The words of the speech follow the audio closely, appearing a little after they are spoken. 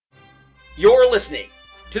You're listening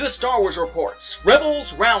to the Star Wars Report's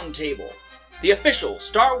Rebels Roundtable, the official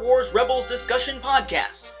Star Wars Rebels discussion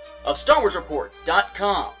podcast of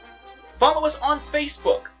StarWarsReport.com. Follow us on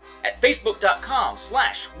Facebook at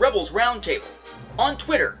facebook.com/Rebels Roundtable, on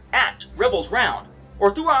Twitter at Rebels Round,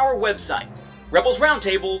 or through our website,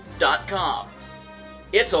 RebelsRoundtable.com.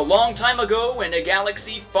 It's a long time ago in a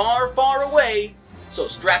galaxy far, far away, so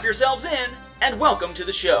strap yourselves in and welcome to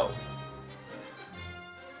the show.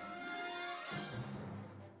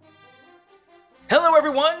 Hello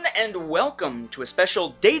everyone, and welcome to a special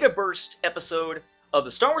Data Burst episode of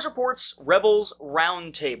the Star Wars Report's Rebels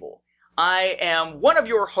Roundtable. I am one of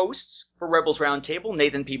your hosts for Rebels Roundtable,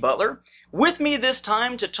 Nathan P. Butler. With me this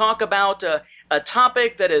time to talk about a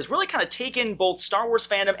topic that has really kind of taken both Star Wars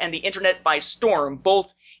fandom and the internet by storm,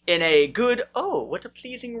 both in a good, oh, what a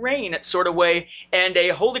pleasing rain sort of way, and a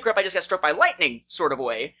holy crap, I just got struck by lightning sort of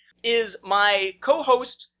way, is my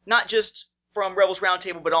co-host, not just from Rebels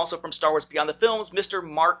Roundtable, but also from Star Wars Beyond the Films, Mr.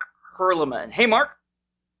 Mark Herleman. Hey, Mark.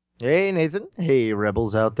 Hey, Nathan. Hey,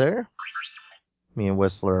 Rebels out there. Me and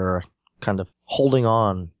Whistler are kind of holding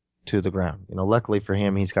on to the ground. You know, luckily for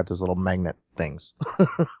him, he's got those little magnet things.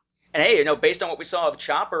 And hey, based on what we saw of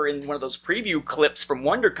Chopper in one of those preview clips from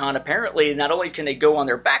WonderCon, apparently not only can they go on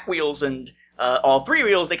their back wheels and all three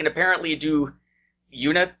wheels, they can apparently do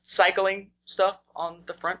unicycling stuff on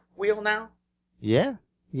the front wheel now. Yeah,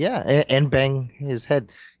 and bang his head.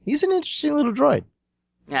 He's an interesting little droid.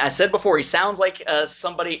 Yeah, I said before, he sounds like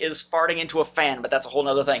somebody is farting into a fan, but that's a whole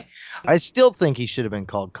other thing. I still think he should have been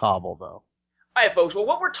called Cobble, though. All right, folks, well,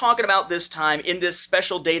 what we're talking about this time in this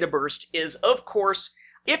special data burst is, of course,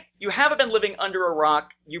 if you haven't been living under a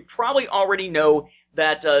rock, you probably already know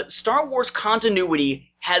that Star Wars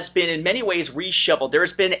continuity has been in many ways reshuffled.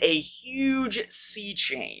 There's been a huge sea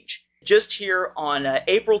change. Just here on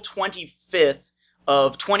April 25th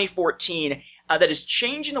of 2014, that is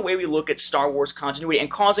changing the way we look at Star Wars continuity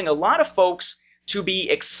and causing a lot of folks to be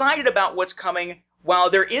excited about what's coming,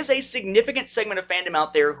 while there is a significant segment of fandom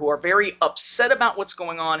out there who are very upset about what's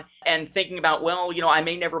going on and thinking about, well, I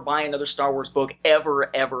may never buy another Star Wars book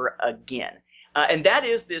ever again. And that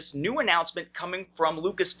is this new announcement coming from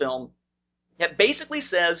Lucasfilm that basically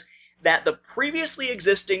says that the previously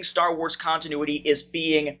existing Star Wars continuity is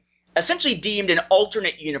being essentially deemed an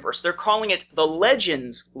alternate universe. They're calling it the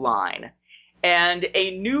Legends line. And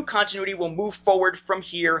a new continuity will move forward from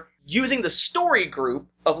here using the story group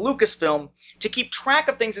of Lucasfilm to keep track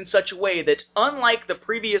of things in such a way that, unlike the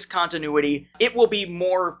previous continuity, it will be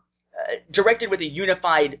more directed with a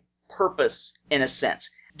unified purpose, in a sense.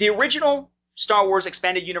 The original Star Wars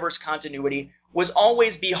Expanded Universe continuity was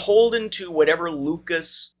always beholden to whatever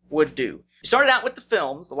Lucas would do. It started out with the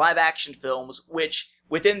films, the live-action films, which,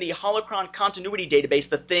 within the Holocron Continuity Database,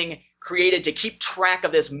 the thing created to keep track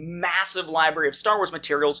of this massive library of Star Wars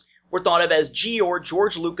materials, were thought of as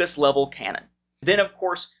George Lucas level canon. Then, of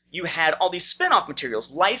course, you had all these spin-off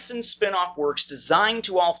materials, licensed spin-off works designed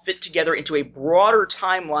to all fit together into a broader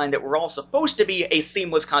timeline that were all supposed to be a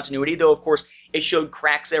seamless continuity, though, of course, it showed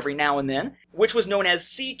cracks every now and then, which was known as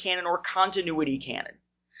C-canon or continuity canon.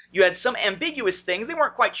 You had some ambiguous things. They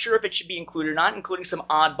weren't quite sure if it should be included or not, including some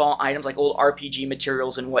oddball items like old RPG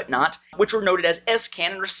materials and whatnot, which were noted as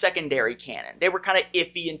S-canon or secondary canon. They were kind of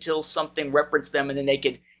iffy until something referenced them, and then they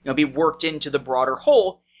could be worked into the broader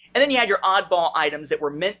whole. And then you had your oddball items that were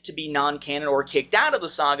meant to be non-canon or kicked out of the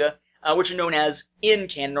saga, which are known as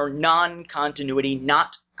in-canon or non-continuity,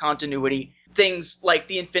 not continuity. Things like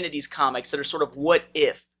the Infinities comics that are sort of what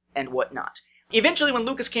if and whatnot. Eventually, when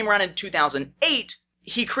Lucas came around in 2008,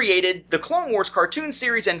 he created the Clone Wars cartoon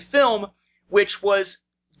series and film, which was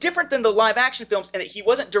different than the live-action films in that he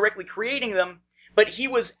wasn't directly creating them, but he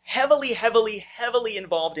was heavily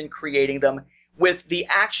involved in creating them, with the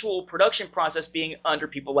actual production process being under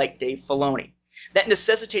people like Dave Filoni. That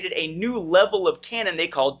necessitated a new level of canon they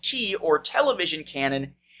called T, or television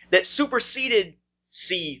canon, that superseded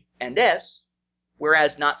C and S,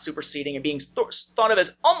 whereas not superseding and being thought of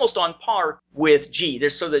as almost on par with G.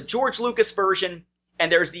 There's sort of the George Lucas version, and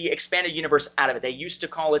there's the expanded universe out of it. They used to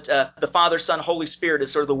call it the Father, Son, Holy Spirit is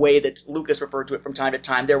sort of the way that Lucas referred to it from time to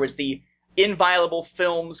time. There was the Inviolable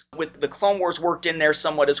films with the Clone Wars worked in there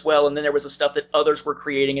somewhat as well, and then there was the stuff that others were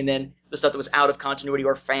creating, and then the stuff that was out of continuity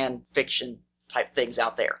or fan fiction type things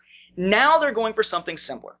out there. Now they're going for something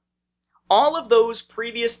simpler. All of those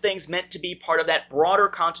previous things meant to be part of that broader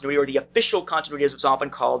continuity, or the official continuity as it's often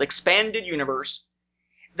called, expanded universe,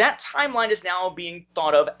 that timeline is now being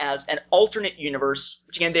thought of as an alternate universe,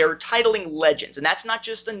 which again they're titling Legends, and that's not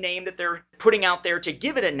just a name that they're putting out there to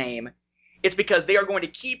give it a name. It's because they are going to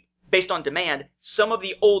keep based on demand, some of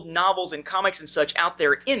the old novels and comics and such out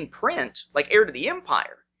there in print, like Heir to the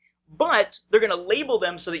Empire. But they're going to label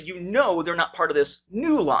them so that you know they're not part of this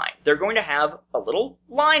new line. They're going to have a little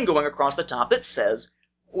line going across the top that says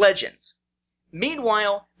Legends.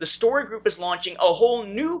 Meanwhile, the Story Group is launching a whole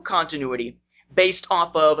new continuity based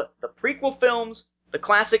off of the prequel films, the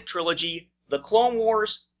classic trilogy, the Clone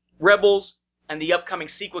Wars, Rebels, and the upcoming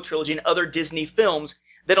sequel trilogy and other Disney films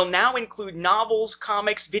that'll now include novels,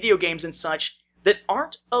 comics, video games, and such that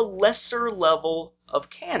aren't a lesser level of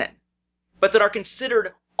canon, but that are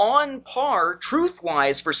considered on par,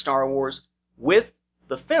 truth-wise, for Star Wars with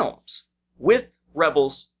the films, with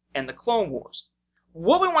Rebels and the Clone Wars.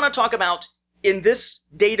 What we want to talk about in this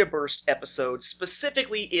Data Burst episode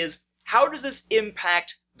specifically is how does this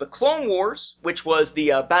impact the Clone Wars, which was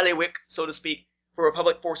the bailiwick, so to speak, for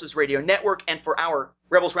Republic Forces Radio Network and for our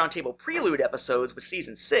Rebels Roundtable Prelude episodes with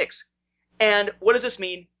Season 6, and what does this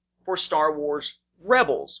mean for Star Wars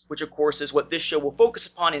Rebels, which of course is what this show will focus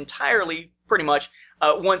upon entirely, pretty much,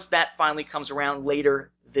 once that finally comes around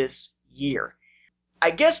later this year.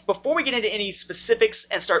 I guess before we get into any specifics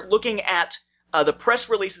and start looking at the press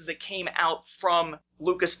releases that came out from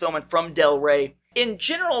Lucasfilm and from Del Rey, in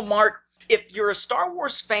general, Mark, if you're a Star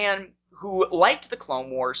Wars fan who liked the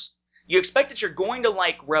Clone Wars, you expect that you're going to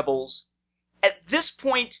like Rebels. At this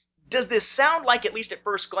point, does this sound like, at least at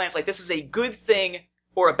first glance, like this is a good thing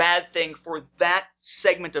or a bad thing for that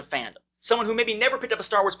segment of fandom? Someone who maybe never picked up a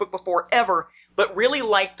Star Wars book before ever, but really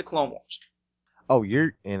liked the Clone Wars. Oh,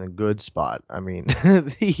 you're in a good spot. I mean,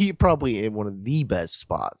 you're probably in one of the best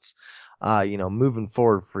spots. Moving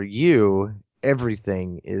forward for you,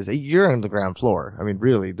 everything is, you're on the ground floor. I mean,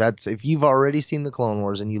 really, that's, if you've already seen the Clone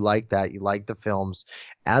Wars and you like that, you like the films,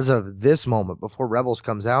 as of this moment, before Rebels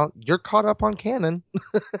comes out, you're caught up on canon.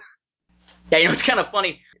 Yeah, it's kind of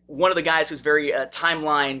funny. One of the guys who's very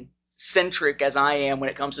timeline centric as I am when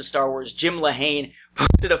it comes to Star Wars, Jim Lahane,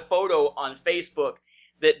 posted a photo on Facebook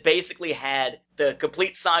that basically had the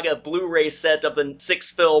complete saga Blu-ray set of the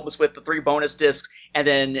 6 films with the 3 bonus discs, and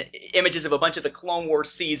then images of a bunch of the Clone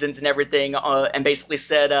Wars seasons and everything, and basically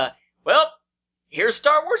said, well, here's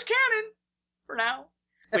Star Wars canon for now.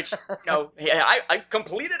 Which, I've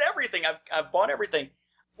completed everything. I've bought everything.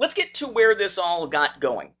 Let's get to where this all got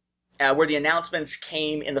going, where the announcements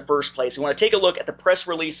came in the first place. We want to take a look at the press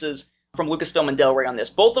releases from Lucasfilm and Del Rey on this,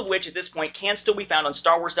 both of which at this point can still be found on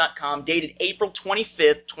StarWars.com, dated April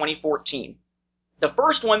 25th, 2014. The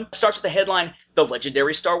first one starts with the headline, "The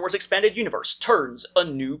legendary Star Wars Expanded Universe turns a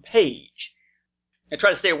new page." I try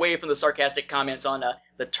to stay away from the sarcastic comments on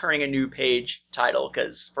the turning a new page title,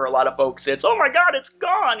 because for a lot of folks it's, oh my god, it's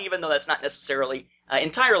gone, even though that's not necessarily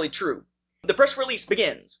entirely true. The press release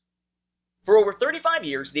begins, "For over 35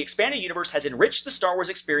 years, the Expanded Universe has enriched the Star Wars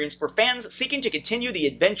experience for fans seeking to continue the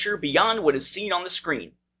adventure beyond what is seen on the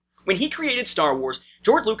screen. When he created Star Wars,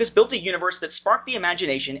 George Lucas built a universe that sparked the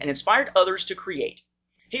imagination and inspired others to create.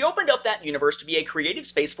 He opened up that universe to be a creative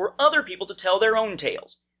space for other people to tell their own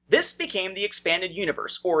tales. This became the Expanded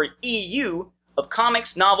Universe, or EU, of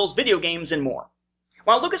comics, novels, video games, and more.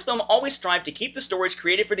 While Lucasfilm always strived to keep the stories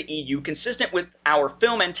created for the EU consistent with our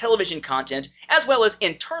film and television content, as well as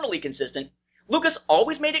internally consistent, Lucas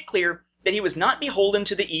always made it clear that he was not beholden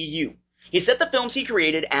to the EU. He set the films he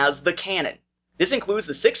created as the canon. This includes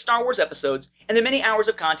the 6 Star Wars episodes and the many hours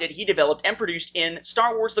of content he developed and produced in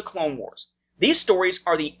Star Wars The Clone Wars. These stories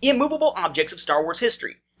are the immovable objects of Star Wars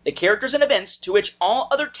history, the characters and events to which all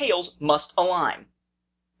other tales must align.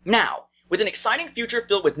 Now, with an exciting future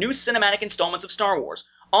filled with new cinematic installments of Star Wars,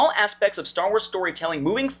 all aspects of Star Wars storytelling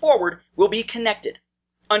moving forward will be connected.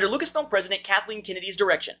 Under Lucasfilm President Kathleen Kennedy's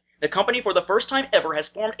direction, the company for the first time ever has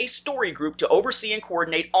formed a story group to oversee and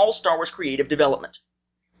coordinate all Star Wars creative development.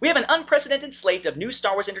 We have an unprecedented slate of new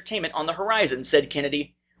Star Wars entertainment on the horizon," said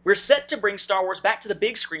Kennedy. "We're set to bring Star Wars back to the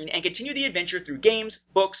big screen and continue the adventure through games,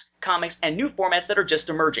 books, comics, and new formats that are just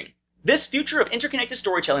emerging. This future of interconnected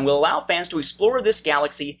storytelling will allow fans to explore this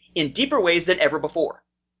galaxy in deeper ways than ever before."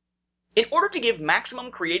 In order to give maximum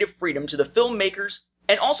creative freedom to the filmmakers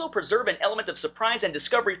and also preserve an element of surprise and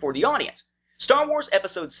discovery for the audience, Star Wars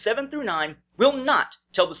Episodes 7 through 9 will not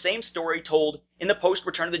tell the same story told in the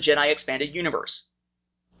post-Return of the Jedi Expanded Universe.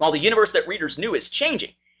 While the universe that readers knew is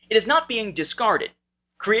changing, it is not being discarded.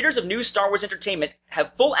 Creators of new Star Wars entertainment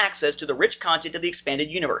have full access to the rich content of the Expanded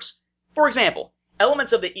Universe. For example,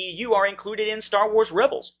 elements of the EU are included in Star Wars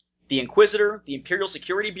Rebels. The Inquisitor, the Imperial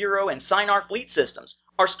Security Bureau, and Synnar fleet systems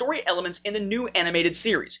are story elements in the new animated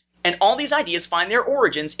series, and all these ideas find their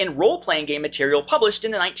origins in role-playing game material published in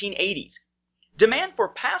the 1980s. Demand for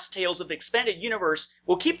past tales of the Expanded Universe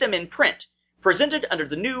will keep them in print, presented under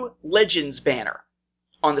the new Legends banner.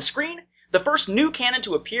 On the screen, the first new canon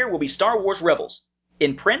to appear will be Star Wars Rebels.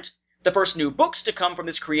 In print, the first new books to come from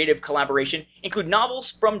this creative collaboration include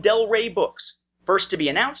novels from Del Rey Books. First to be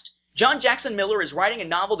announced, John Jackson Miller is writing a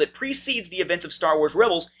novel that precedes the events of Star Wars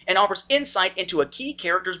Rebels and offers insight into a key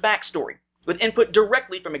character's backstory, with input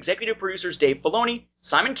directly from executive producers Dave Filoni,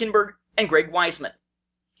 Simon Kinberg, and Greg Weisman.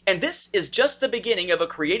 And this is just the beginning of a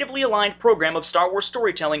creatively aligned program of Star Wars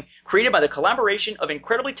storytelling created by the collaboration of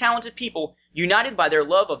incredibly talented people united by their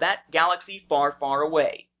love of that galaxy far, far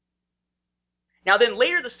away. Now then,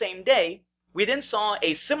 later the same day, we then saw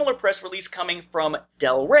a similar press release coming from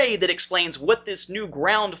Del Rey that explains what this new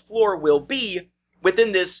ground floor will be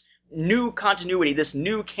within this new continuity, this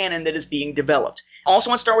new canon that is being developed. Also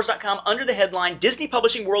on StarWars.com, under the headline, Disney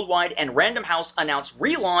Publishing Worldwide and Random House announce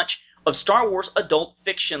relaunch of Star Wars adult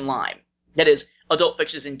fiction line. That is, adult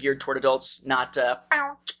fiction is geared toward adults, not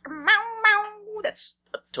that's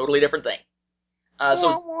a totally different thing.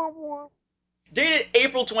 Dated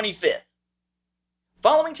April 25th.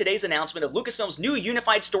 Following today's announcement of Lucasfilm's new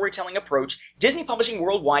unified storytelling approach, Disney Publishing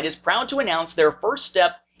Worldwide is proud to announce their first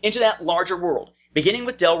step into that larger world, beginning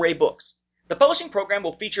with Del Rey Books. The publishing program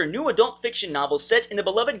will feature new adult fiction novels set in the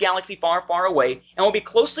beloved galaxy far, far away and will be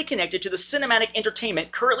closely connected to the cinematic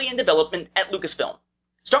entertainment currently in development at Lucasfilm.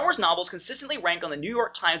 Star Wars novels consistently rank on the New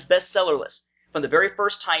York Times bestseller list, from the very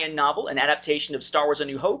first tie-in novel, an adaptation of Star Wars A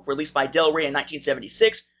New Hope, released by Del Rey in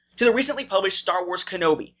 1976, to the recently published Star Wars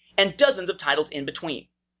Kenobi, and dozens of titles in between.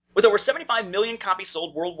 With over 75 million copies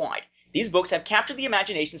sold worldwide, these books have captured the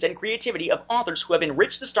imaginations and creativity of authors who have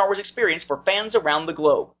enriched the Star Wars experience for fans around the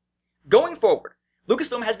globe. Going forward,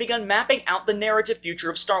 Lucasfilm has begun mapping out the narrative future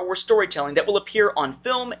of Star Wars storytelling that will appear on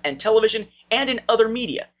film and television and in other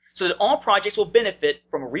media, so that all projects will benefit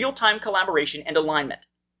from real-time collaboration and alignment.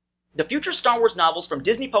 The future Star Wars novels from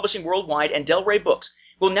Disney Publishing Worldwide and Del Rey Books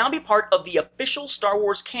will now be part of the official Star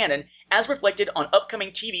Wars canon as reflected on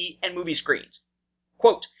upcoming TV and movie screens.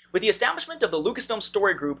 Quote, with the establishment of the Lucasfilm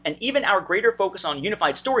Story Group and even our greater focus on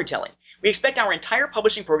unified storytelling, we expect our entire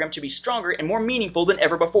publishing program to be stronger and more meaningful than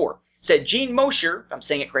ever before, said Gene Mosher, if I'm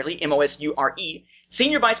saying it correctly, M-O-S-U-R-E,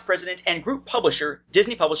 Senior Vice President and Group Publisher,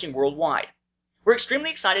 Disney Publishing Worldwide. We're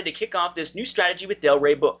extremely excited to kick off this new strategy with Del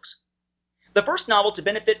Rey Books. The first novel to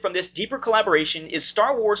benefit from this deeper collaboration is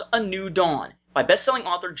Star Wars A New Dawn by best-selling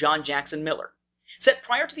author John Jackson Miller. Set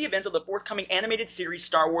prior to the events of the forthcoming animated series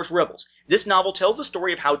Star Wars Rebels, this novel tells the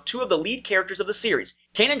story of how two of the lead characters of the series,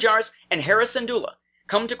 Kanan Jarrus and Hera Syndulla,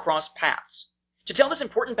 come to cross paths. To tell this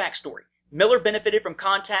important backstory, Miller benefited from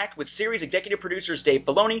contact with series executive producers Dave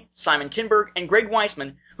Filoni, Simon Kinberg, and Greg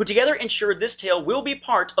Weisman, who together ensured this tale will be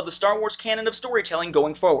part of the Star Wars canon of storytelling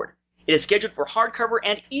going forward. It is scheduled for hardcover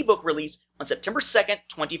and ebook release on September 2nd,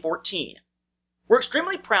 2014. We're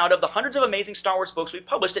extremely proud of the hundreds of amazing Star Wars books we've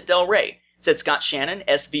published at Del Rey, said Scott Shannon,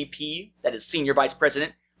 SVP, that is Senior Vice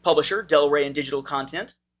President, Publisher, Del Rey and Digital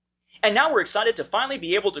Content. And now we're excited to finally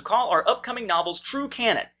be able to call our upcoming novels true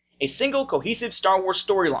canon, a single cohesive Star Wars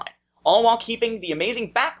storyline, all while keeping the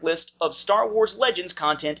amazing backlist of Star Wars Legends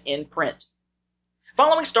content in print.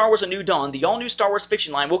 Following Star Wars A New Dawn, the all-new Star Wars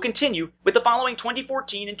fiction line will continue with the following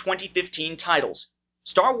 2014 and 2015 titles.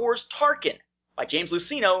 Star Wars Tarkin by James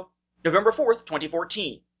Luceno, November 4th,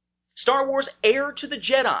 2014. Star Wars Heir to the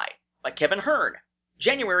Jedi by Kevin Hearn,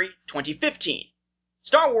 January 2015.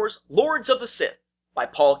 Star Wars Lords of the Sith by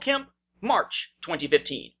Paul Kemp, March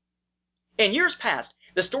 2015. In years past,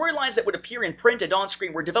 the storylines that would appear in print and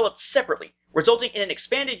on-screen were developed separately, resulting in an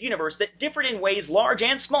expanded universe that differed in ways large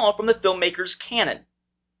and small from the filmmaker's canon.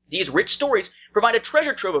 These rich stories provide a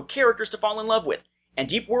treasure trove of characters to fall in love with, and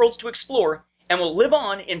deep worlds to explore, and will live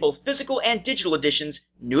on in both physical and digital editions,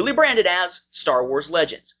 newly branded as Star Wars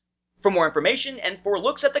Legends. For more information and for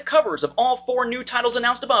looks at the covers of all 4 new titles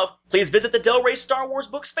announced above, please visit the Del Rey Star Wars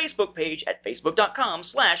Books Facebook page at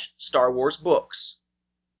facebook.com/Star Wars Books.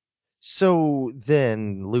 So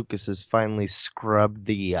then Lucas has finally scrubbed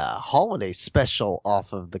the holiday special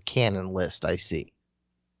off of the canon list, I see.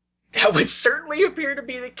 That would certainly appear to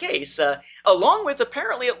be the case. Along with,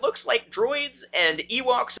 apparently, it looks like droids and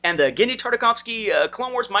Ewoks and the Genndy Tartakovsky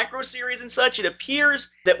Clone Wars micro-series and such, it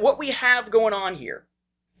appears that what we have going on here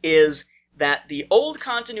is that the old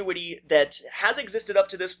continuity that has existed up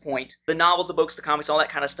to this point, the novels, the books, the comics, all that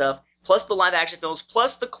kind of stuff, plus the live-action films,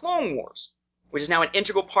 plus the Clone Wars, which is now an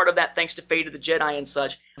integral part of that thanks to Fate of the Jedi and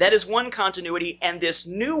such, that is one continuity, and this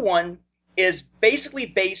new one is basically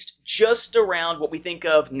based just around what we think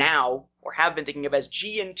of now, or have been thinking of as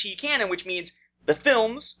G&T canon, which means The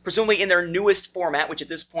films, presumably in their newest format, which at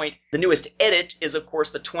this point, the newest edit is, of course,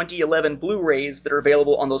 the 2011 Blu-rays that are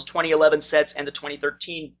available on those 2011 sets and the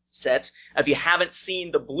 2013 sets. If you haven't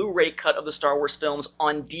seen the Blu-ray cut of the Star Wars films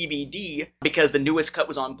on DVD, because the newest cut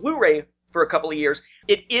was on Blu-ray for a couple of years,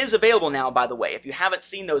 it is available now, by the way. If you haven't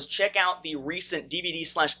seen those, check out the recent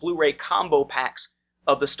DVD/Blu-ray combo packs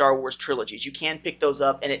of the Star Wars trilogies. You can pick those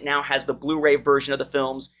up, and it now has the Blu-ray version of the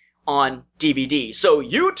films on DVD. So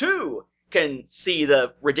you, too, can see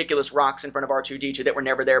the ridiculous rocks in front of R2-D2 that were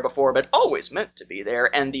never there before, but always meant to be there,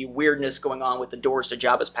 and the weirdness going on with the doors to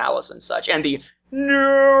Jabba's palace and such, and the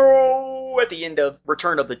no at the end of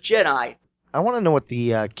Return of the Jedi. I want to know what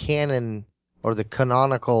the canon or the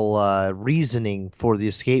canonical reasoning for the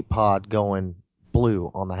escape pod going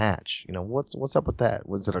blue on the hatch. You know, what's up with that?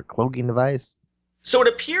 Was it a cloaking device? So it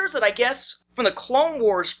appears that, I guess, from the Clone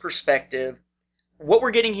Wars perspective, what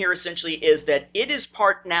we're getting here essentially is that it is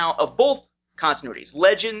part now of both continuities,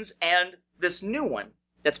 Legends and this new one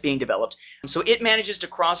that's being developed. So it manages to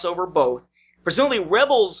cross over both. Presumably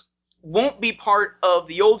Rebels won't be part of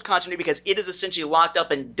the old continuity because it is essentially locked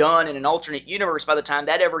up and done in an alternate universe by the time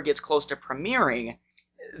that ever gets close to premiering.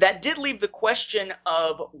 That did leave the question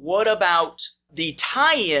of what about the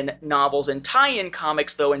tie-in novels and tie-in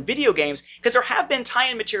comics, though, in video games, because there have been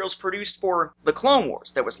tie-in materials produced for the Clone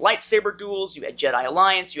Wars. There was lightsaber duels, you had Jedi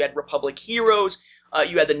Alliance, you had Republic Heroes,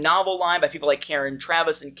 you had the novel line by people like Karen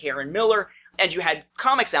Travis and Karen Miller, and you had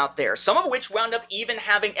comics out there, some of which wound up even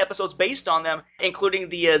having episodes based on them, including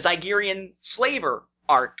the Zygerian Slaver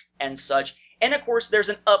arc and such. And of course, there's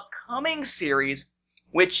an upcoming series,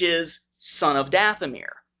 which is Son of Dathomir.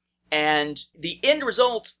 And the end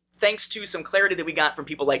result, thanks to some clarity that we got from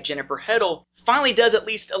people like Jennifer Heddle, finally does at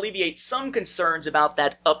least alleviate some concerns about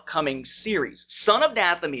that upcoming series. Son of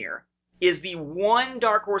Dathomir is the one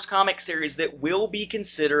Dark Horse comic series that will be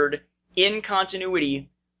considered in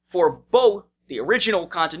continuity for both the original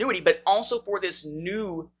continuity, but also for this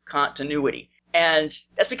new continuity. And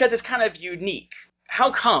that's because it's kind of unique.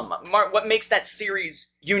 How come? Mark, what makes that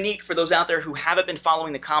series unique for those out there who haven't been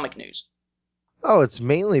following the comic news? Oh, it's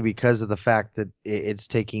mainly because of the fact that it's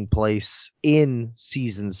taking place in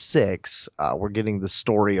season 6. We're getting the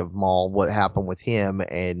story of Maul, what happened with him,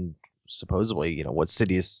 and supposedly, you know, what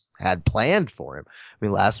Sidious had planned for him. I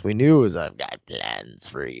mean, last we knew was, I've got plans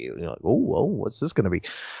for you. You're like, oh, what's this going to be?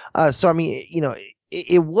 So, I mean, you know,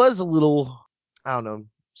 it was a little, I don't know,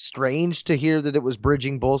 strange to hear that it was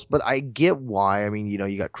bridging both, but I get why. I mean, you know,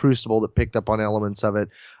 you got Crucible that picked up on elements of it.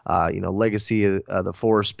 You know, Legacy of the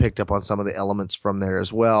Force picked up on some of the elements from there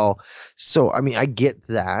as well. So, I mean, I get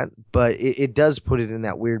that, but it does put it in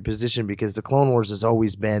that weird position because the Clone Wars has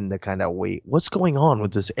always been the kind of, wait, what's going on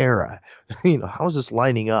with this era? You know, how is this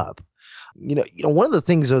lining up? One of the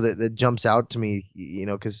things though that jumps out to me, you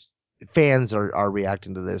know, because fans are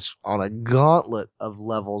reacting to this on a gauntlet of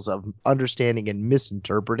levels of understanding and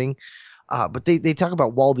misinterpreting. But they talk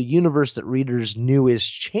about while the universe that readers knew is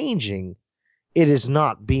changing, it is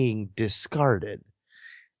not being discarded.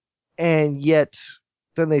 And yet,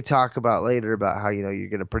 then they talk about later about how, you know,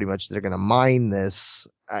 they're going to mine this.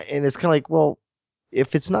 And it's kind of like, well,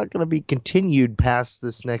 if it's not going to be continued past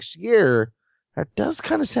this next year, that does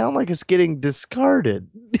kind of sound like it's getting discarded.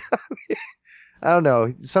 I don't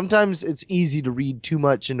know. Sometimes it's easy to read too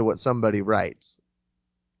much into what somebody writes.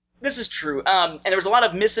 This is true. And there was a lot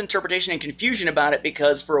of misinterpretation and confusion about it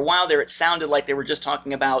because for a while there it sounded like they were just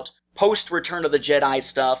talking about post-Return of the Jedi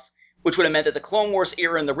stuff, which would have meant that the Clone Wars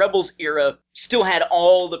era and the Rebels era still had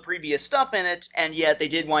all the previous stuff in it, and yet they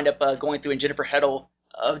did wind up going through, and Jennifer Heddle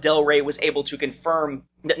of Del Rey was able to confirm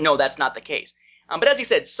that no, that's not the case. But as he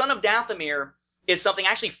said, Son of Dathomir is something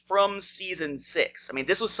actually from Season 6. I mean,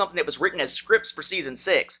 this was something that was written as scripts for Season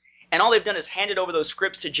 6, and all they've done is handed over those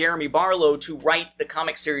scripts to Jeremy Barlow to write the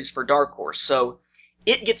comic series for Dark Horse. So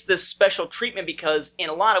it gets this special treatment because in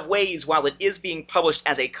a lot of ways, while it is being published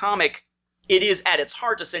as a comic, it is at its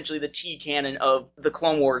heart essentially the T-canon of the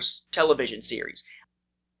Clone Wars television series.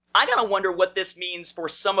 I gotta wonder what this means for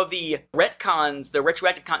some of the retcons, the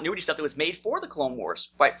retroactive continuity stuff that was made for the Clone Wars,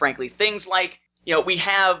 quite frankly. Things like, you know, we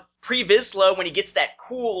have Pre Vizsla when he gets that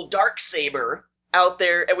cool Darksaber out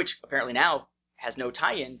there, which apparently now has no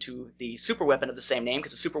tie-in to the super weapon of the same name,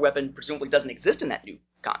 because the super weapon presumably doesn't exist in that new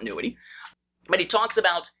continuity. But he talks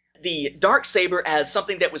about the Darksaber as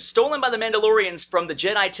something that was stolen by the Mandalorians from the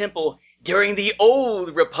Jedi Temple during the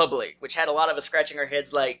Old Republic, which had a lot of us scratching our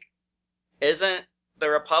heads like, isn't the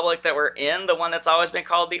Republic that we're in the one that's always been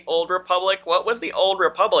called the Old Republic? What was the Old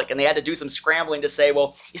Republic? And they had to do some scrambling to say,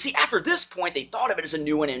 well, you see, after this point, they thought of it as a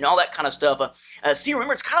new one and all that kind of stuff. See,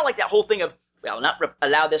 remember, it's kind of like that whole thing of will not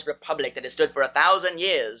allow this republic that has stood for 1,000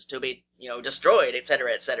 years to be, destroyed,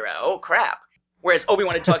 etc., etc. Oh, crap. Whereas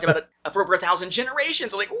Obi-Wan had talked about it for over 1,000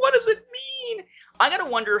 generations. So, like, what does it mean? I gotta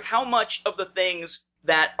wonder how much of the things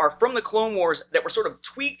that are from the Clone Wars that were sort of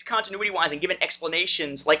tweaked continuity-wise and given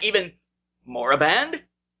explanations, like even Moraband,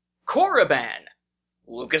 Korriban,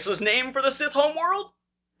 Lucas's name for the Sith homeworld,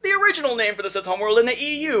 the original name for the Sith homeworld in the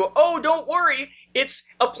EU. Oh, don't worry, it's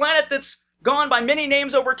a planet that's gone by many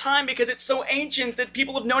names over time because it's so ancient that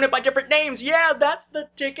people have known it by different names. Yeah, that's the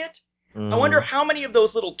ticket. I wonder how many of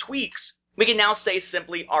those little tweaks we can now say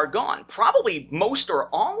simply are gone. Probably most or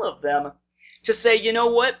all of them, to say, you know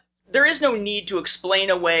what? There is no need to explain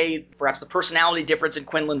away perhaps the personality difference in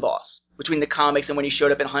Quinlan Voss between the comics and when he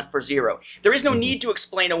showed up in Hunt for Zero. There is no need to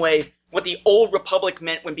explain away what the Old Republic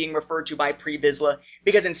meant when being referred to by Pre Vizsla,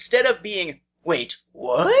 because instead of being, wait,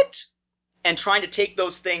 what? And trying to take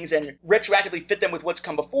those things and retroactively fit them with what's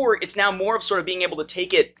come before, it's now more of sort of being able to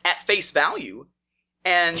take it at face value.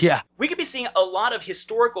 And we could be seeing a lot of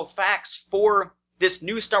historical facts for this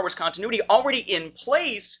new Star Wars continuity already in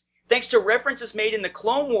place, thanks to references made in the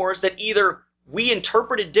Clone Wars that either we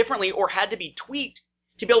interpreted differently or had to be tweaked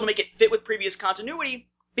to be able to make it fit with previous continuity,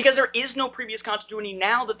 because there is no previous continuity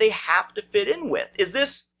now that they have to fit in with. Is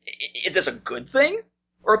this a good thing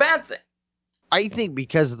or a bad thing? I think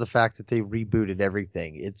because of the fact that they rebooted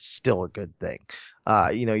everything, it's still a good thing.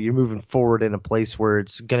 You're moving forward in a place where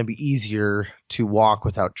it's going to be easier to walk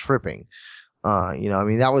without tripping.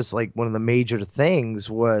 That was like one of the major things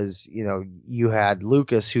was, you had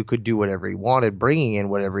Lucas who could do whatever he wanted, bringing in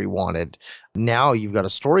whatever he wanted. Now you've got a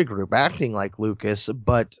story group acting like Lucas,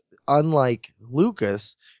 but unlike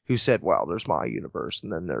Lucas, who said, well, there's my universe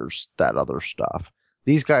and then there's that other stuff.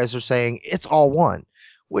 These guys are saying it's all one.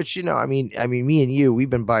 Which, me and you, we've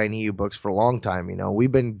been buying EU books for a long time. We've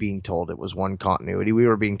been being told it was one continuity. We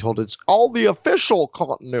were being told it's all the official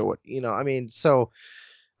continuity. So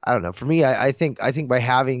I don't know. For me, I think by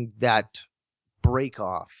having that break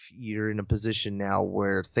off, you're in a position now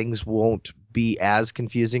where things won't be as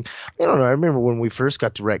confusing. I don't know. I remember when we first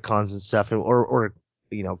got to retcons and stuff, or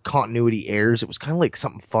continuity errors. It was kind of like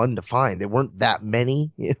something fun to find. They weren't that many,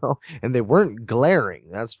 and they weren't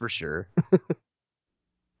glaring. That's for sure.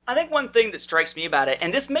 I think one thing that strikes me about it,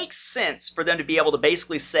 and this makes sense for them to be able to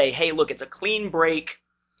basically say, hey, look, it's a clean break.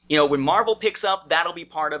 When Marvel picks up, that'll be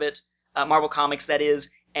part of it. Marvel Comics, that is.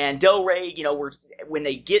 And Del Rey, when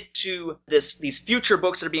they get to these future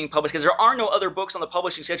books that are being published, because there are no other books on the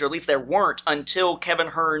publishing schedule, at least there weren't until Kevin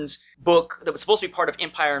Hearn's book that was supposed to be part of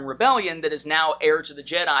Empire and Rebellion, that is now Heir to the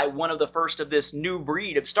Jedi, one of the first of this new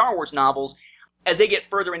breed of Star Wars novels. As they get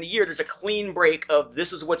further in the year, there's a clean break of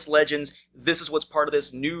this is what's Legends, this is what's part of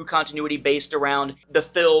this new continuity based around the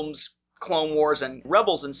films, Clone Wars, and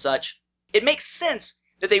Rebels and such. It makes sense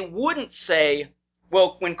that they wouldn't say,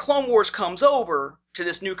 well, when Clone Wars comes over to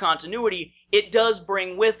this new continuity, it does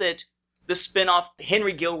bring with it the spin-off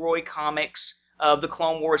Henry Gilroy comics of the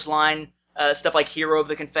Clone Wars line, stuff like Hero of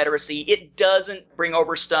the Confederacy. It doesn't bring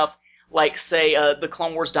over stuff like, say, the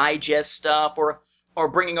Clone Wars Digest stuff, or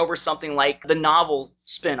bringing over something like the novel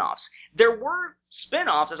spin-offs. There were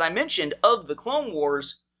spin-offs, as I mentioned, of the Clone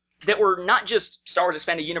Wars that were not just Star Wars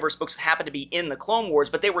Expanded Universe books that happened to be in the Clone Wars,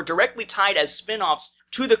 but they were directly tied as spin-offs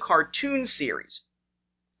to the cartoon series.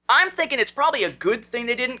 I'm thinking it's probably a good thing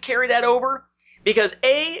they didn't carry that over, because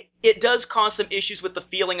A, it does cause some issues with the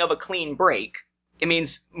feeling of a clean break. It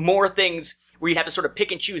means more things where you have to sort of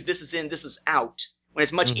pick and choose, this is in, this is out, when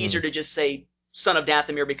it's much easier to just say Son of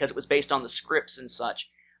Dathomir because it was based on the scripts and such.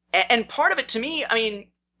 And part of it, to me,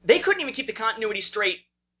 they couldn't even keep the continuity straight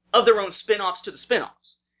of their own spin-offs to the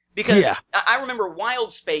spin-offs. Because I remember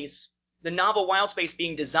Wild Space, the novel Wild Space,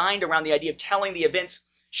 being designed around the idea of telling the events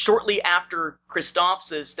shortly after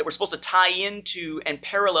Christophsis that were supposed to tie into and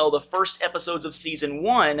parallel the first episodes of Season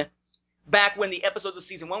 1, back when the episodes of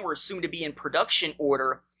Season 1 were assumed to be in production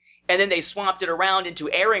order, and then they swapped it around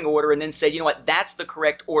into airing order and then said, you know what, that's the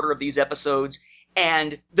correct order of these episodes.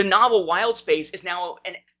 And the novel Wild Space is now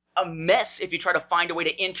a mess if you try to find a way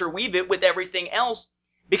to interweave it with everything else,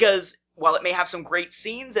 because while it may have some great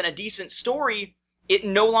scenes and a decent story, it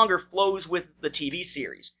no longer flows with the TV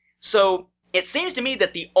series. So it seems to me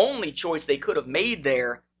that the only choice they could have made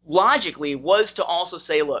there, logically, was to also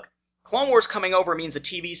say, look, Clone Wars coming over means the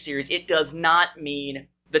TV series. It does not mean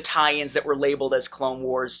the tie-ins that were labeled as Clone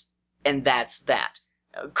Wars, and that's that.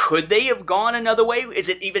 Could they have gone another way? Is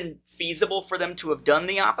it even feasible for them to have done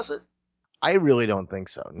the opposite? I really don't think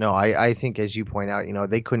so. No, I think, as you point out,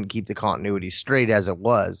 they couldn't keep the continuity straight as it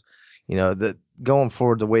was. That going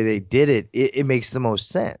forward the way they did it, it makes the most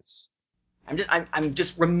sense. I'm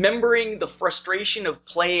just remembering the frustration of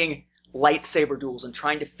playing lightsaber duels and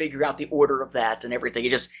trying to figure out the order of that and everything. It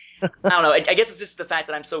just, I don't know. I guess it's just the fact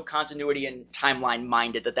that I'm so continuity and timeline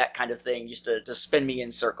minded that kind of thing used to spin me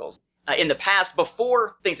in circles. In the past,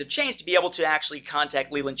 before things have changed, to be able to actually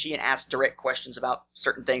contact Leland Chi and ask direct questions about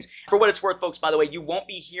certain things. For what it's worth, folks, by the way, you won't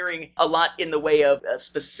be hearing a lot in the way of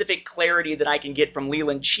specific clarity that I can get from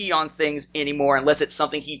Leland Chi on things anymore, unless it's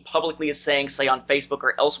something he publicly is saying, say on Facebook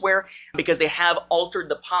or elsewhere, because they have altered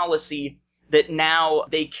the policy that now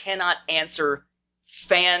they cannot answer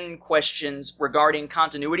fan questions regarding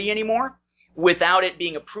continuity anymore without it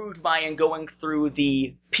being approved by and going through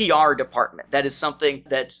the PR department. That is something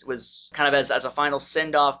that was kind of as a final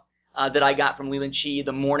send-off that I got from Leland Chi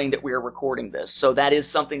the morning that we were recording this. So that is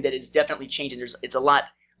something that is definitely changing. It's a lot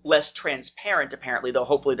less transparent, apparently, though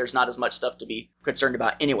hopefully there's not as much stuff to be concerned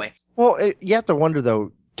about anyway. Well, you have to wonder,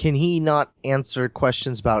 though, can he not answer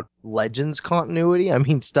questions about Legends continuity? I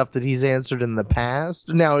mean, stuff that he's answered in the past.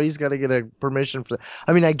 Now he's got to get a permission for.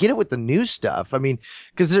 I mean, I get it with the new stuff. I mean,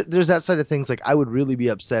 because there's that side of things. Like, I would really be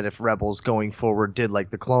upset if Rebels going forward did like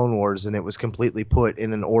the Clone Wars and it was completely put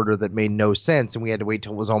in an order that made no sense, and we had to wait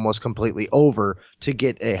till it was almost completely over to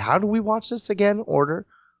get a how do we watch this again order.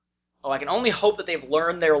 Oh, I can only hope that they've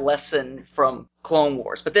learned their lesson from Clone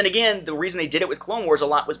Wars. But then again, the reason they did it with Clone Wars a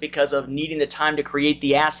lot was because of needing the time to create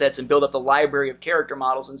the assets and build up the library of character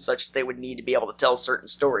models and such that they would need to be able to tell certain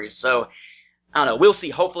stories. So, I don't know. We'll see.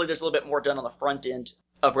 Hopefully there's a little bit more done on the front end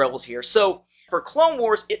of Rebels here. So, for Clone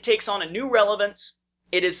Wars, it takes on a new relevance.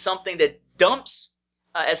 It is something that dumps,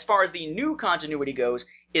 as far as the new continuity goes,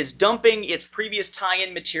 is dumping its previous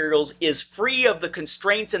tie-in materials, is free of the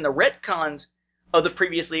constraints and the retcons of the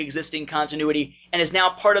previously existing continuity, and is now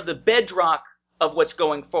part of the bedrock of what's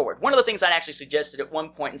going forward. One of the things I'd actually suggested at one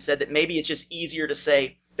point and said that maybe it's just easier to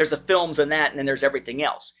say there's the films and that, and then there's everything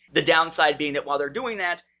else. The downside being that while they're doing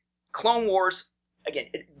that, Clone Wars, again,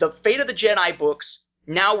 the Fate of the Jedi books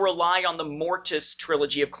now rely on the Mortis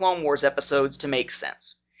trilogy of Clone Wars episodes to make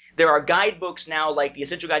sense. There are guidebooks now, like the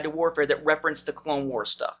Essential Guide to Warfare, that reference the Clone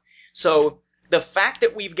Wars stuff. So, the fact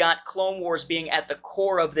that we've got Clone Wars being at the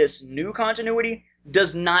core of this new continuity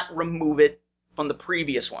does not remove it from the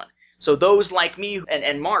previous one. So those like me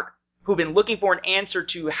and Mark, who've been looking for an answer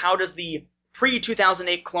to how does the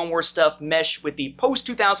pre-2008 Clone Wars stuff mesh with the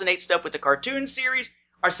post-2008 stuff with the cartoon series,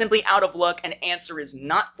 are simply out of luck. An answer is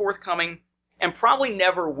not forthcoming and probably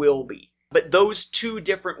never will be. But those two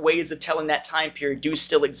different ways of telling that time period do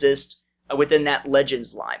still exist within that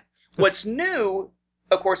Legends line. What's new,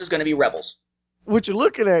 of course, is going to be Rebels. What you're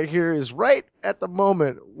looking at here is right at the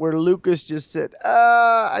moment where Lucas just said,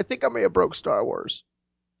 I think I may have broke Star Wars.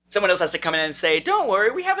 Someone else has to come in and say, don't worry,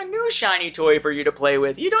 we have a new shiny toy for you to play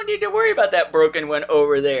with. You don't need to worry about that broken one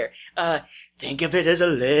over there. Think of it as a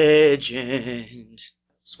legend.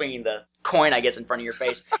 Swinging the coin, I guess, in front of your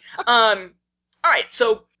face. Alright,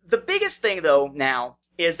 so the biggest thing, though, now,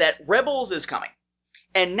 is that Rebels is coming.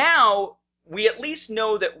 And now, we at least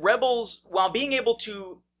know that Rebels, while being able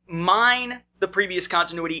to mine the previous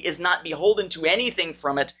continuity, is not beholden to anything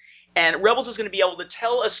from it, and Rebels is going to be able to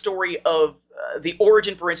tell a story of the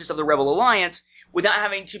origin, for instance, of the Rebel Alliance without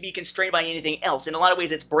having to be constrained by anything else. In a lot of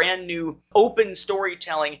ways, it's brand new, open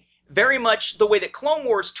storytelling, very much the way that Clone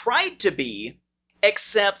Wars tried to be,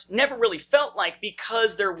 except never really felt like,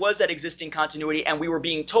 because there was that existing continuity and we were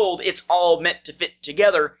being told it's all meant to fit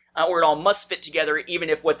together, or it all must fit together, even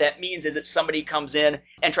if what that means is that somebody comes in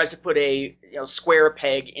and tries to put a square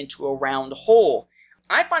peg into a round hole.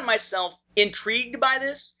 I find myself intrigued by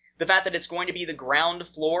this, the fact that it's going to be the ground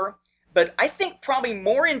floor, but I think probably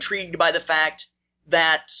more intrigued by the fact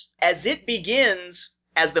that as it begins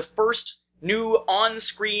as the first new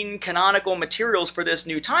on-screen canonical materials for this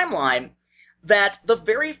new timeline, that the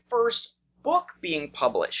very first book being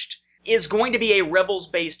published is going to be a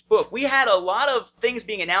Rebels-based book. We had a lot of things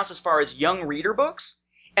being announced as far as young reader books,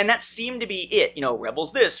 and that seemed to be it.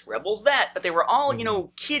 Rebels this, Rebels that, but they were all,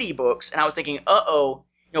 kiddie books, and I was thinking,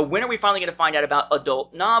 when are we finally going to find out about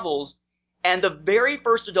adult novels? And the very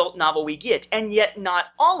first adult novel we get, and yet not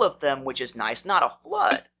all of them, which is nice, not a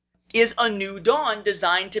flood, is A New Dawn,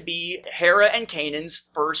 designed to be Hera and Kanan's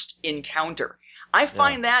first encounter. I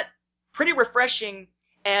find that pretty refreshing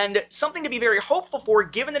and something to be very hopeful for,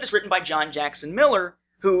 given that it's written by John Jackson Miller,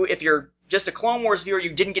 who, if you're just a Clone Wars viewer,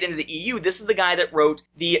 you didn't get into the EU, this is the guy that wrote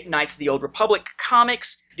the Knights of the Old Republic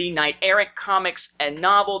comics, the Knight Errant comics and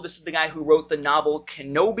novel. This is the guy who wrote the novel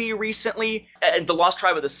Kenobi recently, and the Lost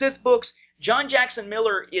Tribe of the Sith books. John Jackson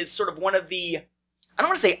Miller is sort of one of the, I don't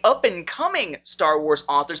want to say up-and-coming Star Wars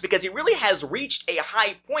authors, because he really has reached a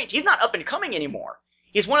high point. He's not up-and-coming anymore.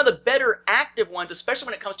 He's one of the better active ones, especially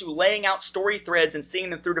when it comes to laying out story threads and seeing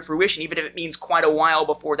them through to fruition, even if it means quite a while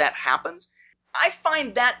before that happens. I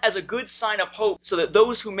find that as a good sign of hope, so that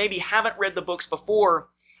those who maybe haven't read the books before,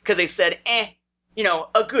 because they said, a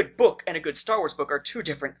good book and a good Star Wars book are two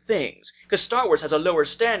different things, because Star Wars has a lower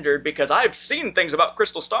standard because I've seen things about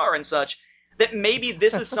Crystal Star and such, that maybe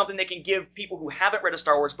this is something that can give people who haven't read a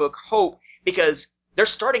Star Wars book hope, because they're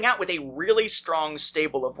starting out with a really strong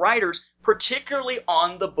stable of writers, particularly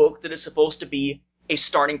on the book that is supposed to be a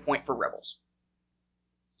starting point for Rebels.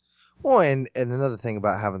 Well, and another thing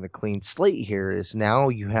about having the clean slate here is now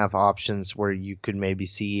you have options where you could maybe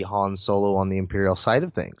see Han Solo on the Imperial side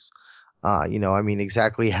of things.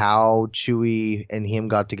 Exactly how Chewie and him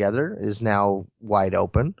got together is now wide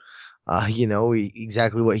open.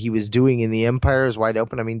 Exactly what he was doing in the Empire is wide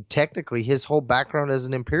open. I mean, technically, his whole background as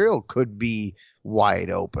an Imperial could be wide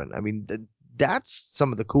open. I mean, that's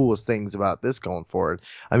some of the coolest things about this going forward.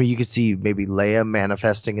 I mean, you could see maybe Leia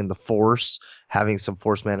manifesting in the Force, having some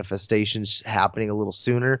Force manifestations happening a little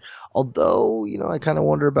sooner. Although, I kind of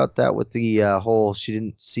wonder about that with the whole she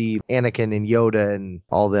didn't see Anakin and Yoda and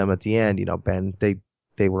all them at the end. Ben,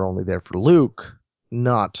 they were only there for Luke,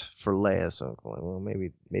 not for Leia. So, well,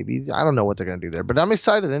 maybe I don't know what they're gonna do there, but I'm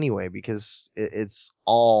excited anyway because it's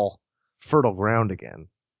all fertile ground again.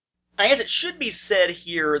 I guess it should be said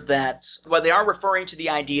here that while they are referring to the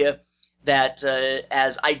idea that,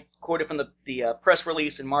 as I quoted from the press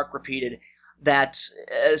release and Mark repeated, that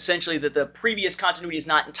essentially that the previous continuity is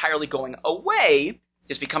not entirely going away,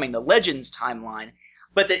 just becoming the Legends timeline,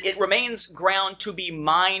 but that it remains ground to be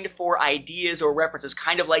mined for ideas or references,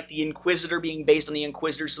 kind of like the Inquisitor being based on the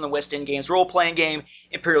Inquisitors from the West End Games role-playing game,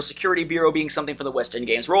 Imperial Security Bureau being something from the West End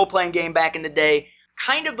Games role-playing game back in the day,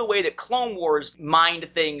 kind of the way that Clone Wars mined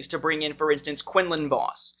things to bring in, for instance, Quinlan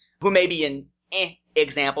Vos, who may be an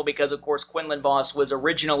example because, of course, Quinlan Vos was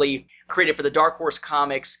originally created for the Dark Horse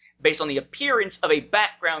comics based on the appearance of a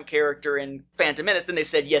background character in Phantom Menace. Then they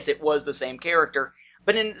said, yes, it was the same character.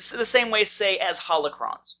 But in the same way, say, as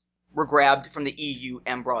holocrons were grabbed from the EU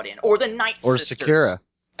and brought in, or the Night or Sisters. Sakura.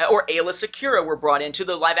 Or Aayla Secura were brought into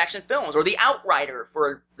the live-action films, or the Outrider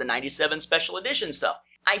for the 97 special edition stuff.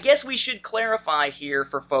 I guess we should clarify here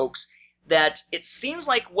for folks that it seems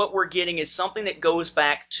like what we're getting is something that goes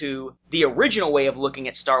back to the original way of looking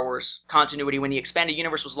at Star Wars continuity when the Expanded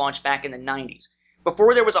Universe was launched back in the 90s.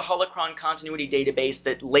 Before there was a holocron continuity database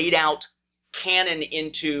that laid out canon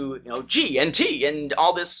into, G and T and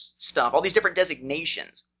all this stuff, all these different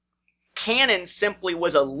designations. Canon simply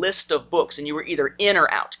was a list of books, and you were either in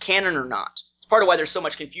or out, canon or not. It's part of why there's so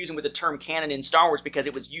much confusion with the term canon in Star Wars, because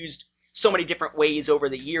it was used so many different ways over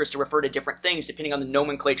the years to refer to different things, depending on the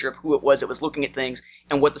nomenclature of who it was that was looking at things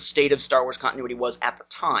and what the state of Star Wars continuity was at the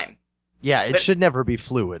time. Yeah, it should never be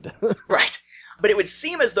fluid. Right. But it would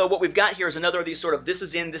seem as though what we've got here is another of these sort of this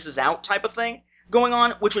is in, this is out type of thing going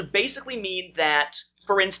on, which would basically mean that,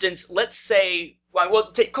 for instance, let's say,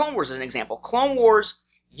 take Clone Wars as an example. Clone Wars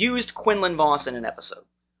used Quinlan Vos in an episode.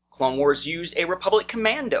 Clone Wars used a Republic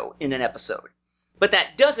Commando in an episode. But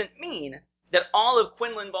that doesn't mean that all of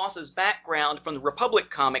Quinlan Vos's background from the Republic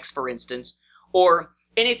comics, for instance, or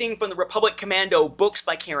anything from the Republic Commando books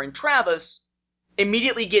by Karen Traviss,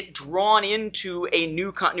 immediately get drawn into a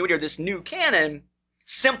new continuity or this new canon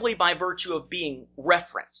simply by virtue of being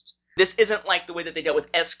referenced. This isn't like the way that they dealt with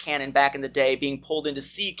S canon back in the day, being pulled into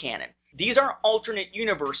C canon. These are alternate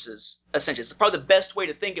universes, essentially. It's probably the best way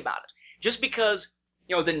to think about it. Just because,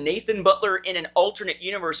 the Nathan Butler in an alternate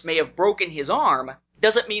universe may have broken his arm,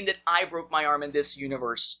 doesn't mean that I broke my arm in this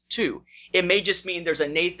universe too. It may just mean there's a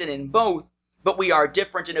Nathan in both, but we are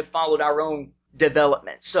different and have followed our own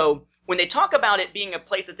development. So when they talk about it being a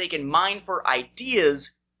place that they can mine for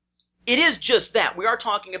ideas, it is just that. We are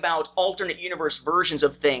talking about alternate universe versions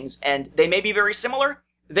of things, and they may be very similar,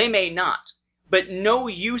 they may not. But no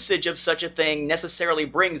usage of such a thing necessarily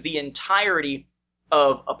brings the entirety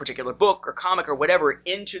of a particular book or comic or whatever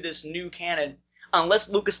into this new canon, unless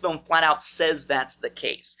Lucasfilm flat out says that's the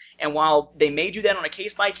case. And while they may do that on a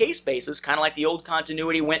case-by-case basis, kind of like the old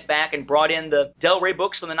continuity went back and brought in the Del Rey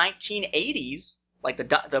books from the 1980s, like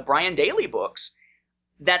the Brian Daley books,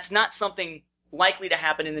 that's not something likely to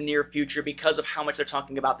happen in the near future because of how much they're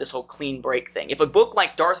talking about this whole clean break thing. If a book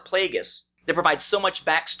like Darth Plagueis, that provides so much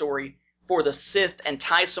backstory for the Sith and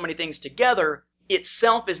ties so many things together,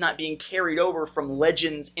 itself is not being carried over from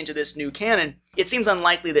Legends into this new canon, it seems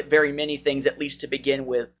unlikely that very many things, at least to begin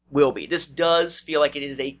with, will be. This does feel like it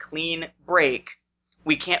is a clean break.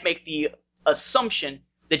 We can't make the assumption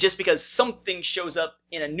that just because something shows up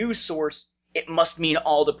in a news source, it must mean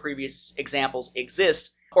all the previous examples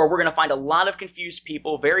exist. or we're going to find a lot of confused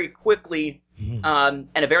people very quickly, and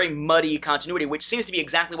a very muddy continuity, which seems to be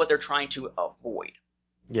exactly what they're trying to avoid.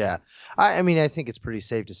 Yeah. I mean, I think it's pretty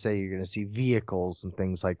safe to say you're going to see vehicles and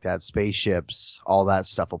things like that, spaceships, all that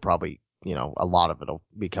stuff will probably, a lot of it'll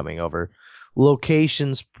be coming over.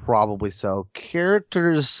 Locations, probably so.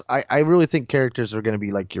 Characters, I really think characters are going to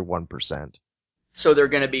be like your 1%. So they're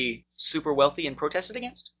going to be super wealthy and protested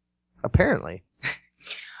against? Apparently.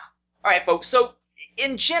 All right, folks. So,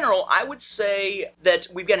 in general, I would say that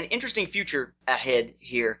we've got an interesting future ahead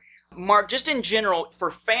here. Mark, just in general, for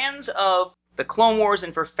fans of the Clone Wars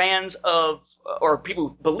and for fans of, or people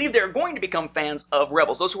who believe they're going to become fans of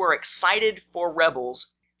Rebels, those who are excited for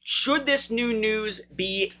Rebels, should this new news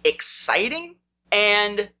be exciting?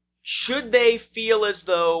 And should they feel as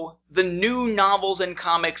though the new novels and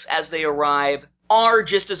comics as they arrive are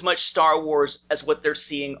just as much Star Wars as what they're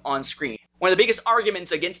seeing on screen? One of the biggest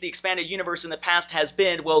arguments against the expanded universe in the past has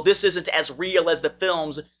been, well, this isn't as real as the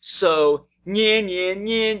films, so,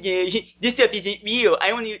 this stuff isn't real. I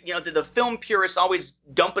only, the film purists always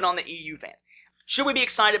dumping on the EU fans. Should we be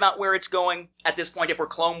excited about where it's going at this point if we're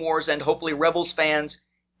Clone Wars and hopefully Rebels fans?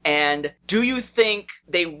 And do you think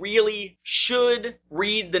they really should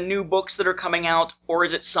read the new books that are coming out, or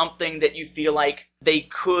is it something that you feel like they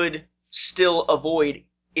could still avoid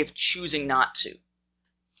if choosing not to?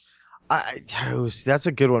 That's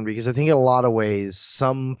a good one because I think in a lot of ways,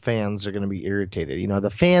 some fans are going to be irritated. The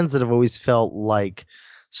fans that have always felt like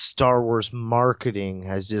Star Wars marketing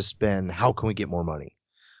has just been, how can we get more money?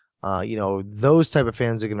 Those type of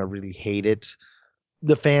fans are going to really hate it.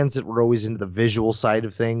 The fans that were always into the visual side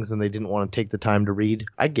of things and they didn't want to take the time to read,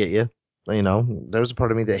 I get you. There's a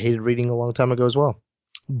part of me that hated reading a long time ago as well.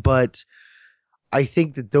 But I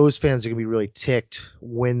think that those fans are going to be really ticked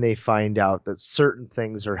when they find out that certain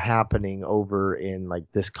things are happening over in like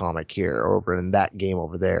this comic here or over in that game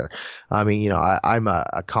over there. I mean, I'm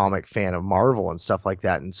a comic fan of Marvel and stuff like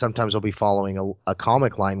that. And sometimes I'll be following a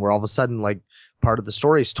comic line where all of a sudden, like, part of the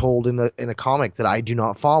story is told in a comic that I do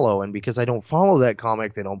not follow. And because I don't follow that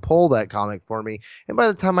comic, they don't pull that comic for me. And by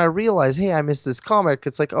the time I realize, hey, I missed this comic,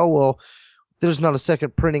 it's like, oh, well, there's not a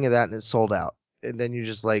second printing of that and it's sold out. And then you're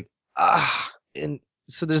just like, and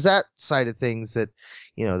so there's that side of things that,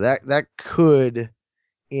 that could,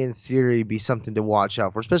 in theory, be something to watch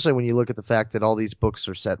out for, especially when you look at the fact that all these books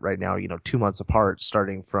are set right now, 2 months apart,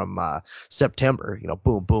 starting from September,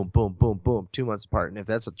 boom, boom, boom, boom, boom, 2 months apart. And if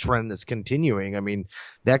that's a trend that's continuing, I mean,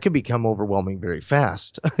 that could become overwhelming very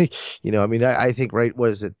fast. I think, right,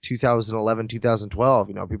 what is it, 2011, 2012,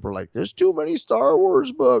 people are like, there's too many Star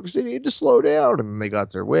Wars books, they need to slow down, and they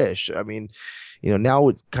got their wish. I mean, now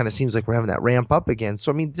it kind of seems like we're having that ramp up again.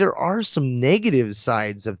 So, I mean, there are some negative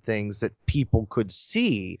sides of things that people could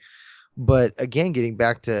see. But again, getting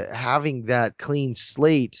back to having that clean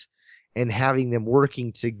slate and having them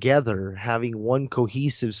working together, having one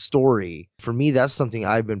cohesive story, for me, that's something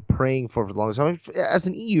I've been praying for the longest time. As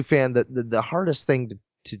an EU fan, the hardest thing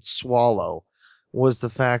to swallow was the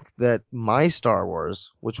fact that my Star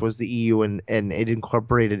Wars, which was the EU and it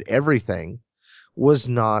incorporated everything, was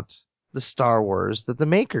not the Star Wars that the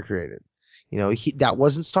maker created. That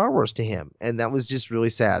wasn't Star Wars to him. And that was just really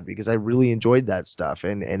sad because I really enjoyed that stuff.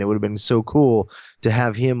 And it would have been so cool to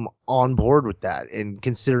have him on board with that and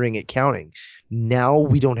considering it counting. Now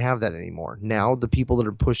we don't have that anymore. Now the people that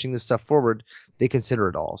are pushing this stuff forward, they consider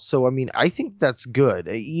it all. So, I mean, I think that's good,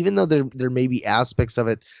 even though there may be aspects of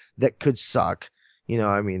it that could suck.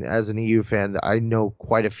 I mean, as an EU fan, I know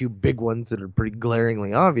quite a few big ones that are pretty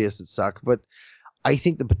glaringly obvious that suck, but I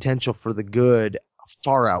think the potential for the good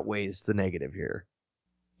far outweighs the negative here.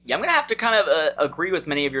 Yeah, I'm going to have to kind of agree with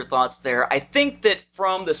many of your thoughts there. I think that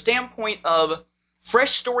from the standpoint of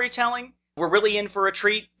fresh storytelling, we're really in for a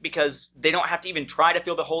treat because they don't have to even try to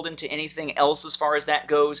feel beholden to anything else as far as that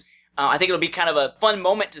goes. I think it'll be kind of a fun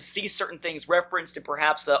moment to see certain things referenced and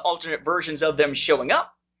perhaps alternate versions of them showing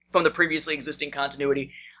up from the previously existing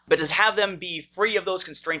continuity. But to have them be free of those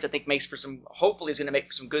constraints, I think hopefully is going to make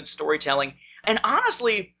for some good storytelling. And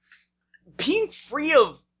honestly, being free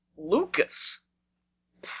of Lucas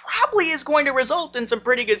probably is going to result in some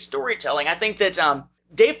pretty good storytelling. I think that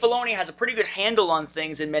Dave Filoni has a pretty good handle on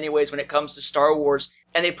things in many ways when it comes to Star Wars,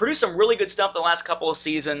 and they produced some really good stuff the last couple of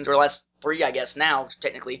seasons, or last 3, I guess now,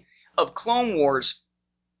 technically, of Clone Wars.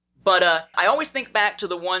 But I always think back to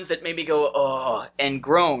the ones that made me go, ugh, and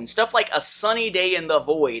groan. Stuff like A Sunny Day in the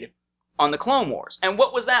Void on the Clone Wars. And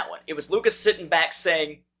what was that one? It was Lucas sitting back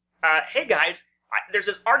saying, hey guys, there's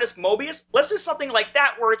this artist Mobius. Let's do something like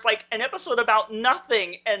that where it's like an episode about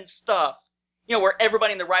nothing and stuff. Where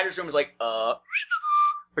everybody in the writer's room is like,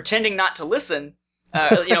 pretending not to listen.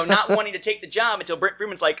 Not wanting to take the job until Brent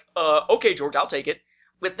Freeman's like, okay, George, I'll take it.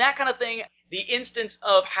 With that kind of thing, the instance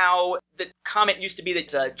of how the comment used to be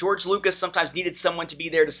that George Lucas sometimes needed someone to be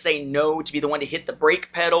there to say no, to be the one to hit the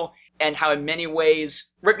brake pedal, and how in many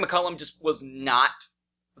ways Rick McCullum just was not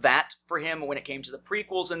that for him when it came to the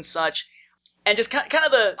prequels and such. And just kind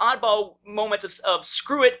of the oddball moments of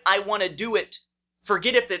screw it, I want to do it.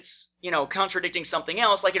 Forget if it's, contradicting something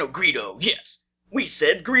else, like, Greedo, yes, we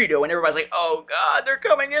said Greedo, and everybody's like, oh god, they're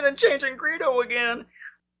coming in and changing Greedo again.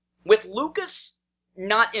 With Lucas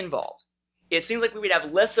not involved, it seems like we would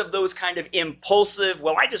have less of those kind of impulsive,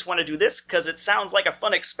 well, I just want to do this because it sounds like a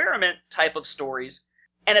fun experiment type of stories.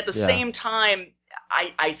 And at the same time,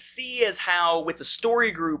 I see as how, with the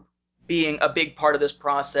story group being a big part of this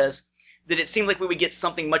process, that it seemed like we would get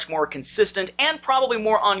something much more consistent and probably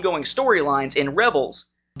more ongoing storylines in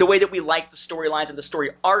Rebels, the way that we like the storylines and the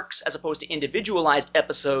story arcs as opposed to individualized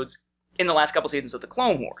episodes in the last couple seasons of the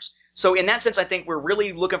Clone Wars. So in that sense, I think we're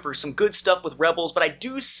really looking for some good stuff with Rebels, but I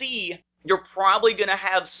do see you're probably going to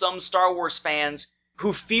have some Star Wars fans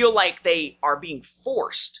who feel like they are being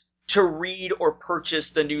forced to read or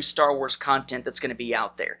purchase the new Star Wars content that's going to be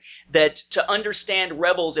out there. That to understand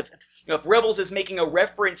Rebels, if Rebels is making a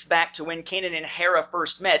reference back to when Kanan and Hera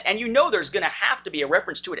first met, and there's going to have to be a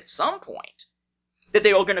reference to it at some point, that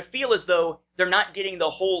they are going to feel as though they're not getting the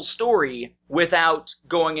whole story without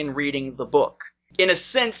going and reading the book. In a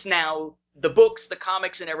sense now, the books, the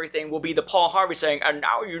comics, and everything will be the Paul Harvey saying, and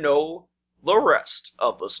now you know the rest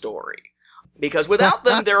of the story. Because without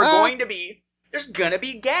them, there's going to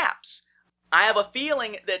be gaps. I have a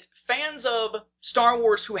feeling that fans of Star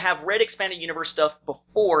Wars who have read Expanded Universe stuff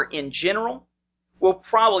before in general will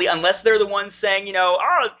probably, unless they're the ones saying,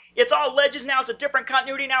 it's all Legends now, it's a different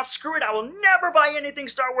continuity now, screw it, I will never buy anything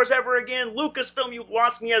Star Wars ever again, Lucasfilm, you've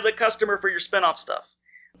lost me as a customer for your spin-off stuff.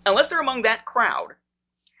 Unless they're among that crowd,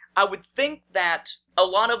 I would think that a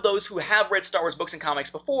lot of those who have read Star Wars books and comics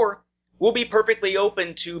before will be perfectly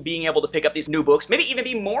open to being able to pick up these new books, maybe even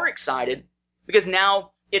be more excited, because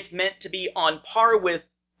now it's meant to be on par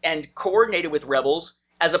with and coordinated with Rebels,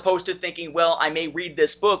 as opposed to thinking, well, I may read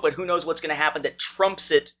this book, but who knows what's going to happen that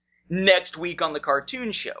trumps it next week on the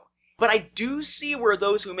cartoon show. But I do see where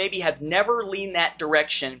those who maybe have never leaned that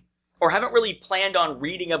direction or haven't really planned on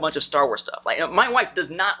reading a bunch of Star Wars stuff. Like, my wife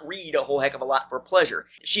does not read a whole heck of a lot for pleasure.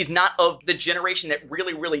 She's not of the generation that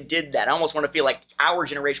really, really did that. I almost want to feel like our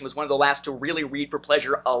generation was one of the last to really read for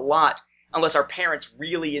pleasure a lot, unless our parents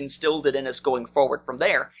really instilled it in us going forward from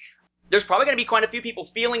there. There's probably going to be quite a few people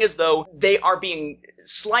feeling as though they are being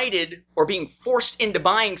slighted or being forced into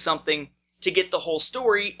buying something to get the whole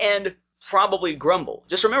story and probably grumble.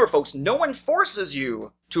 Just remember, folks, no one forces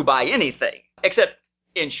you to buy anything, except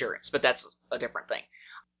insurance, but that's a different thing.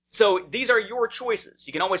 So these are your choices.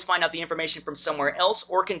 You can always find out the information from somewhere else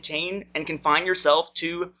or contain and confine yourself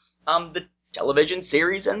to the television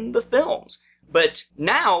series and the films. But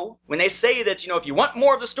now, when they say that, if you want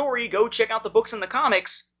more of the story, go check out the books and the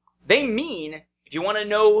comics, they mean, if you want to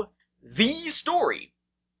know the story,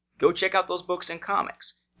 go check out those books and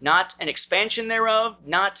comics. Not an expansion thereof,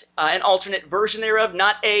 not an alternate version thereof,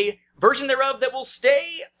 not a version thereof that will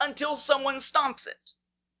stay until someone stomps it,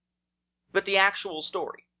 but the actual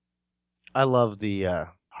story. I love the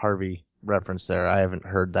Harvey reference there. I haven't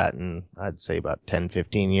heard that in, I'd say, about 10,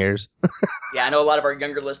 15 years. Yeah, I know a lot of our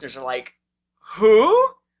younger listeners are like, who?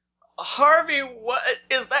 Harvey, what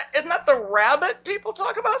is that? Isn't that the rabbit people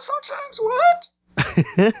talk about sometimes? What?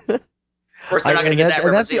 Of course, they're not going to get that reference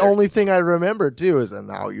and that's either. the only thing I remember too. Is and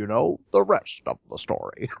now you know the rest of the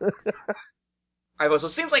story. All right, well, so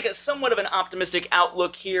it seems like it's somewhat of an optimistic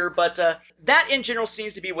outlook here, but that in general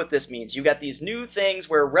seems to be what this means. You got these new things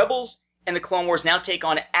where Rebels and the Clone Wars now take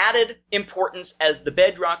on added importance as the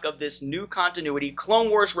bedrock of this new continuity. Clone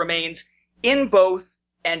Wars remains in both,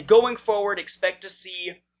 and going forward, expect to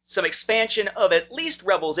see some expansion of at least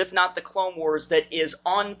Rebels, if not the Clone Wars, that is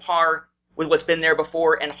on par with what's been there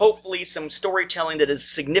before, and hopefully some storytelling that is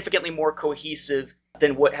significantly more cohesive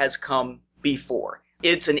than what has come before.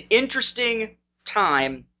 It's an interesting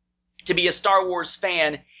time to be a Star Wars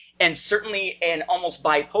fan, and certainly an almost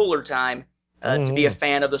bipolar time to be a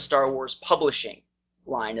fan of the Star Wars publishing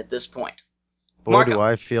line at this point. Boy, Mark, do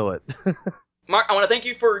I feel it. Mark, I want to thank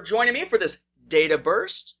you for joining me for this data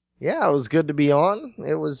burst. Yeah, it was good to be on.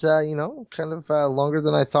 It was, kind of longer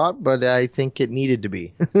than I thought, but I think it needed to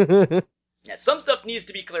be. Yeah, some stuff needs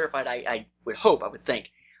to be clarified, I would hope, I would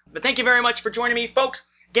think. But thank you very much for joining me, folks.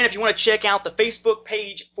 Again, if you want to check out the Facebook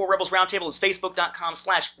page for Rebels Roundtable, it's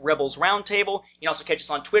facebook.com/Rebels Roundtable. You can also catch us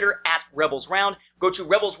on Twitter @Rebels Round. Go to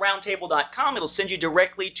rebelsroundtable.com. It'll send you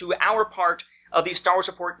directly to our part of the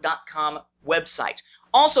StarWarsReport.com website.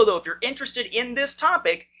 Also, though, if you're interested in this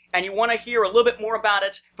topic and you want to hear a little bit more about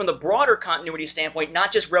it from the broader continuity standpoint,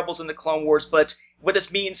 not just Rebels and the Clone Wars, but what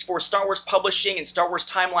this means for Star Wars publishing and Star Wars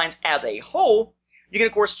timelines as a whole, you can,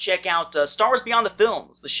 of course, check out Star Wars Beyond the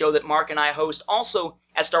Films, the show that Mark and I host, also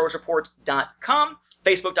at StarWarsReport.com,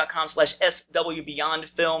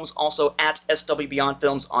 Facebook.com/SWBeyondFilms, also at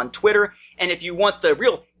SWBeyondFilms on Twitter. And if you want the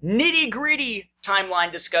real nitty-gritty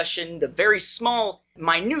timeline discussion, the very small,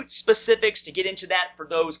 minute specifics to get into that for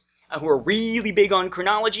those who are really big on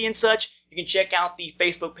chronology and such, you can check out the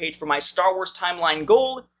Facebook page for my Star Wars Timeline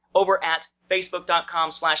Gold over at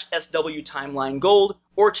Facebook.com/SWTimelineGold,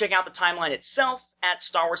 or check out the timeline itself at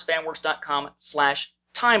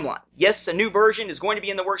StarWarsFanWorks.com/timeline. Yes, a new version is going to be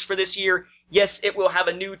in the works for this year. Yes, it will have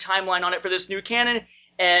a new timeline on it for this new canon.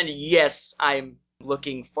 And yes, I'm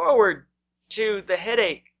looking forward to the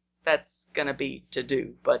headache that's going to be to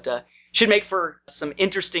do. But should make for some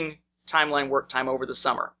interesting timeline work time over the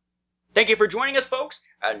summer. Thank you for joining us, folks.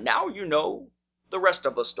 And now you know the rest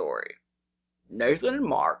of the story. Nathan and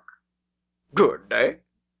Mark, good day.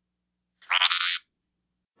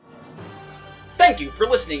 Thank you for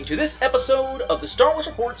listening to this episode of the Star Wars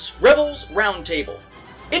Report's Rebels Roundtable.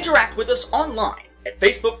 Interact with us online at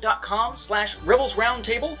Facebook.com/Rebels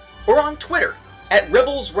Roundtable or on Twitter at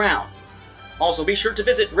Rebels Round. Also be sure to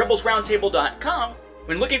visit RebelsRoundtable.com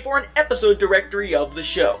when looking for an episode directory of the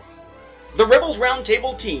show. The Rebels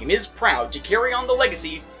Roundtable team is proud to carry on the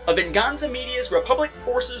legacy of Venganza Media's Republic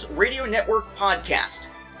Forces Radio Network podcast.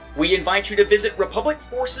 We invite you to visit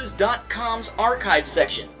RepublicForces.com's archive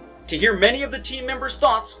section to hear many of the team members'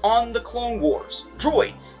 thoughts on the Clone Wars,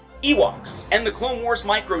 droids, Ewoks, and the Clone Wars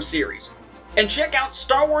micro-series. And check out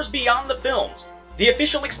Star Wars Beyond the Films, the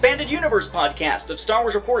official Expanded Universe podcast of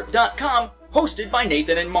StarWarsReport.com, hosted by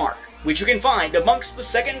Nathan and Mark, which you can find amongst the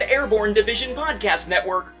 2nd Airborne Division podcast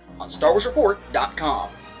network on StarWarsReport.com.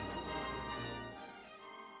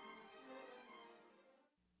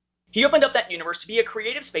 He opened up that universe to be a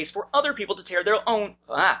creative space for other people to tear their own...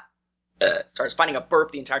 Sorry, I was finding a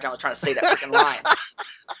burp the entire time I was trying to say that freaking line.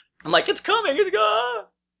 I'm like, it's coming, it's gone.